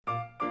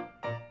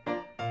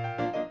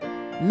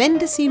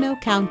Mendocino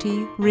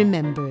County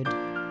Remembered.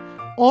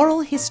 Oral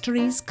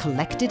histories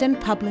collected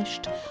and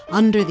published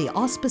under the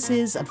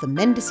auspices of the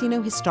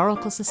Mendocino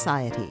Historical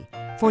Society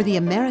for the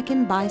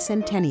American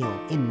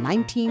Bicentennial in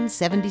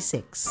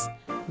 1976.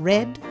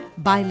 Read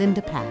by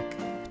Linda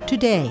Pack.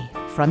 Today,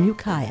 from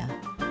Ukiah,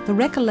 the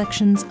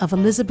recollections of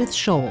Elizabeth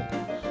Scholl,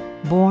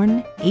 born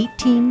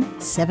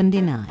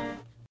 1879.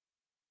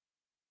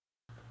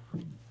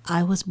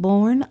 I was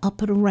born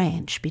up at a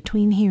ranch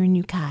between here and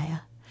Ukiah,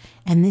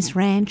 and this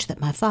ranch that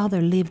my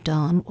father lived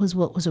on was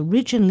what was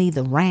originally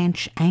the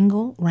Ranch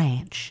Angle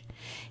Ranch.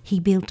 He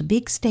built a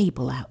big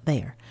stable out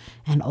there,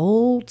 and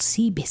old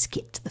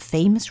Seabiscuit, the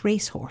famous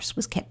racehorse,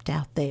 was kept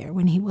out there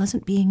when he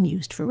wasn't being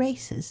used for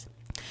races.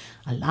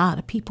 A lot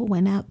of people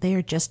went out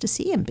there just to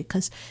see him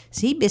because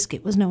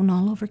Seabiscuit was known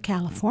all over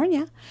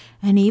California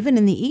and even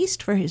in the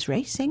East for his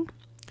racing.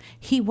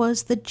 He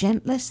was the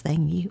gentlest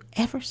thing you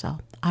ever saw.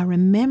 I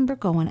remember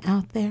going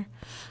out there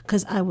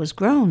because I was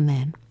grown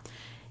then.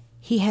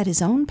 He had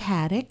his own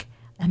paddock,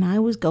 and I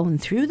was going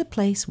through the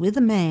place with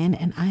a man,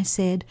 and I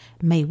said,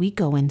 "May we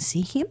go and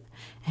see him?"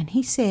 And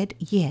he said,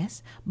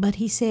 "Yes," but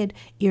he said,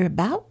 "You're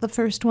about the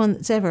first one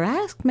that's ever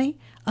asked me.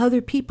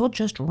 Other people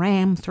just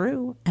ram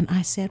through." And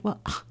I said, "Well,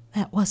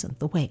 that wasn't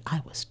the way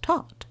I was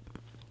taught."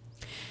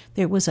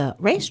 There was a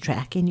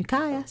racetrack in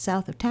Ukiah,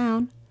 south of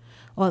town.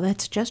 Well,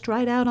 that's just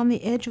right out on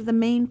the edge of the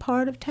main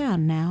part of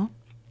town now.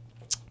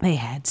 They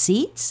had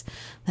seats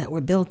that were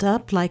built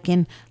up like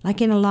in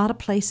a lot of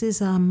places,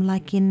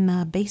 like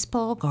in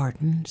baseball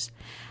gardens.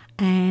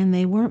 And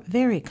they weren't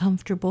very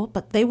comfortable,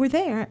 but they were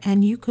there,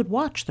 and you could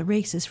watch the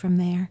races from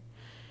there.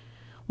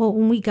 Well,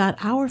 when we got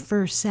our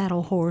first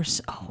saddle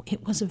horse,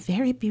 it was a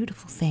very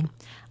beautiful thing.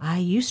 I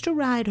used to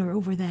ride her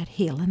over that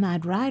hill, and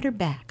I'd ride her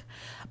back.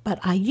 But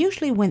I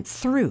usually went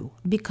through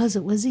because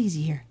it was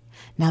easier.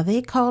 Now,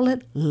 they call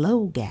it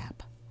low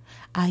gap.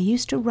 I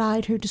used to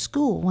ride her to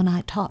school when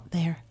I taught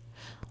there.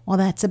 Well,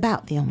 that's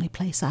about the only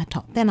place I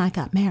taught. Then I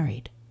got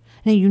married.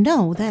 Now, you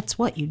know, that's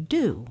what you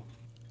do.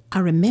 I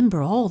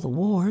remember all the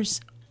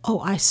wars. Oh,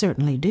 I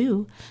certainly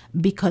do,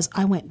 because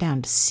I went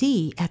down to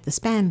sea at the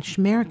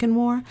Spanish-American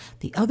War.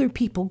 The other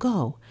people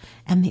go.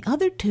 And the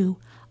other two,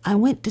 I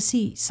went to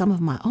see some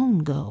of my own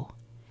go.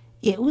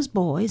 It was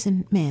boys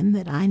and men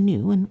that I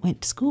knew and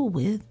went to school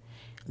with.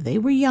 They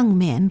were young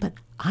men, but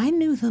I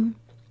knew them.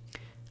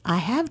 I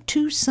have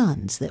 2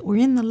 sons that were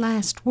in the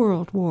last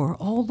World War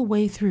all the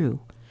way through.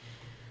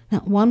 Now,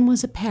 one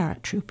was a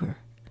paratrooper.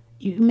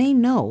 You may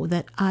know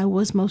that I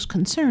was most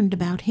concerned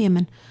about him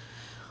and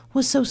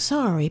was so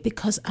sorry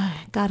because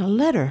I got a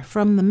letter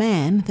from the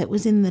man that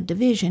was in the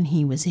division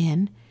he was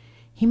in.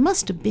 He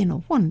must have been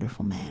a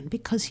wonderful man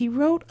because he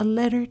wrote a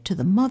letter to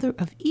the mother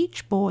of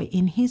each boy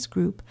in his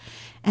group,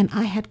 and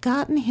I had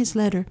gotten his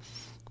letter.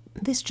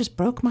 This just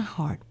broke my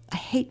heart. I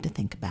hate to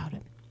think about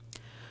it.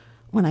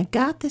 When I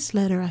got this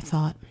letter, I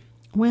thought,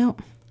 well,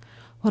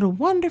 what a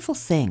wonderful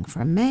thing for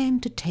a man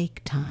to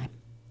take time.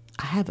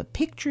 I have a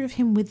picture of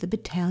him with the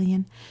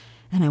battalion,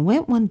 and I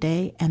went one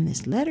day, and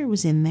this letter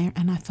was in there,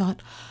 and I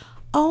thought,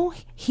 oh,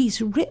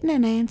 he's written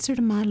an answer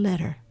to my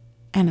letter.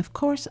 And of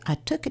course, I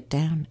took it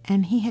down,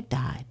 and he had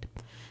died.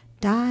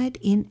 Died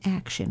in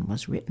action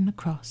was written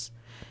across.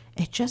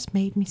 It just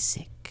made me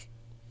sick.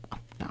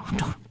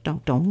 Oh, no,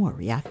 don't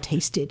worry. I've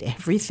tasted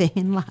everything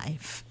in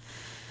life.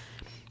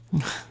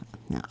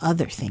 Now,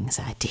 other things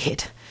I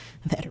did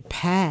that are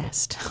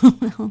past.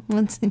 Well,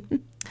 let's see.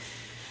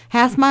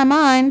 Half my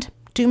mind.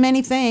 Too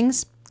many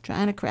things,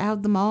 trying to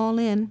crowd them all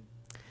in.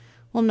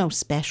 Well, no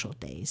special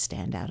days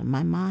stand out in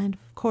my mind.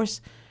 Of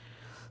course,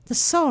 the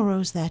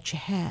sorrows that you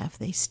have,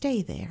 they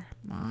stay there.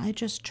 I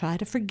just try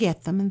to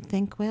forget them and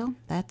think, well,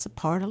 that's a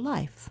part of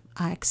life.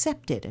 I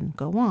accept it and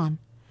go on.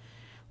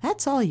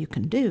 That's all you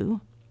can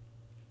do.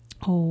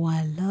 Oh,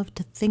 I love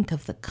to think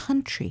of the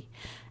country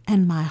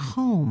and my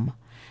home,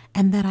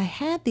 and that I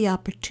had the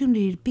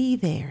opportunity to be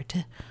there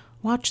to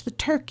watch the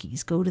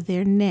turkeys go to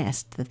their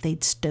nest that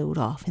they'd stowed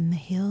off in the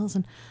hills,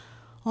 and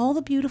all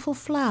the beautiful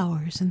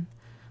flowers and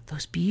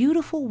those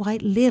beautiful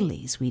white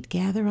lilies we'd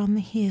gather on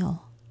the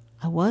hill.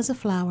 I was a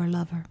flower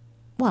lover.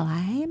 Well, I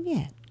am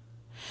yet.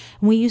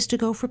 And we used to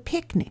go for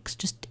picnics,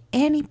 just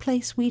any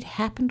place we'd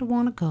happen to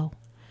want to go.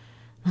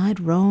 And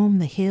I'd roam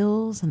the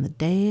hills and the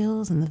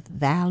dales and the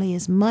valley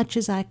as much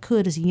as I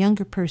could as a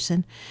younger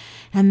person,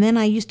 and then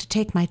I used to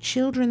take my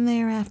children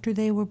there after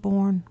they were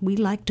born. We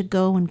liked to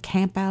go and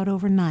camp out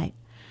overnight.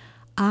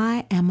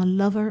 I am a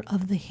lover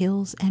of the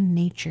hills and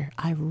nature.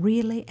 I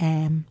really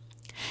am.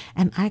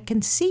 And I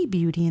can see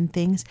beauty in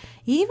things,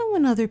 even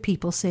when other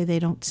people say they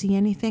don't see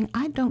anything.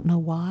 I don't know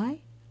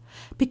why.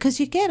 Because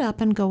you get up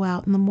and go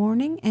out in the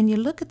morning, and you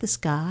look at the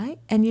sky,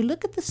 and you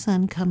look at the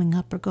sun coming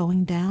up or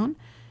going down.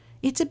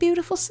 It's a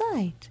beautiful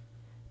sight.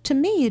 To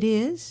me it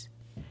is.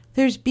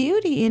 There's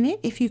beauty in it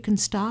if you can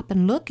stop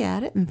and look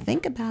at it and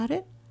think about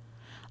it.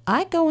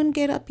 I go and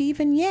get up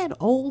even yet,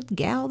 old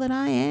gal that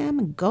I am,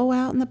 and go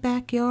out in the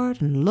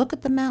backyard and look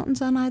at the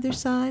mountains on either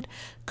side.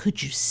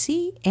 Could you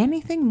see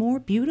anything more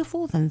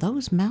beautiful than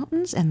those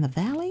mountains and the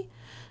valley?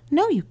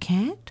 No, you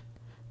can't.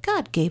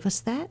 God gave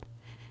us that.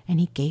 and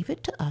he gave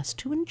it to us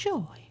to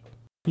enjoy.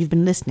 You've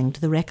been listening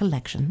to the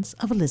recollections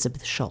of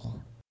Elizabeth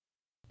Scholl.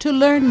 To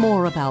learn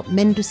more about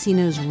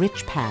Mendocino's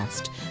rich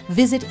past,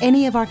 visit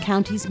any of our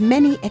county's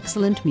many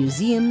excellent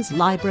museums,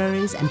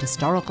 libraries, and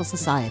historical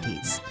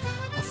societies.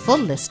 A full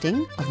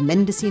listing of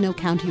Mendocino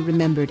County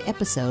Remembered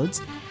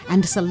episodes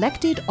and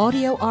selected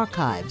audio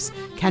archives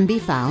can be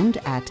found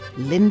at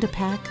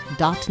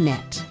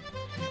lindapack.net.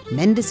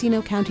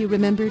 Mendocino County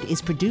Remembered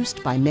is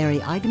produced by Mary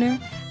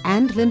Eigner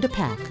and Linda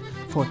Pack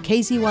for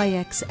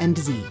KZYX and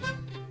Z.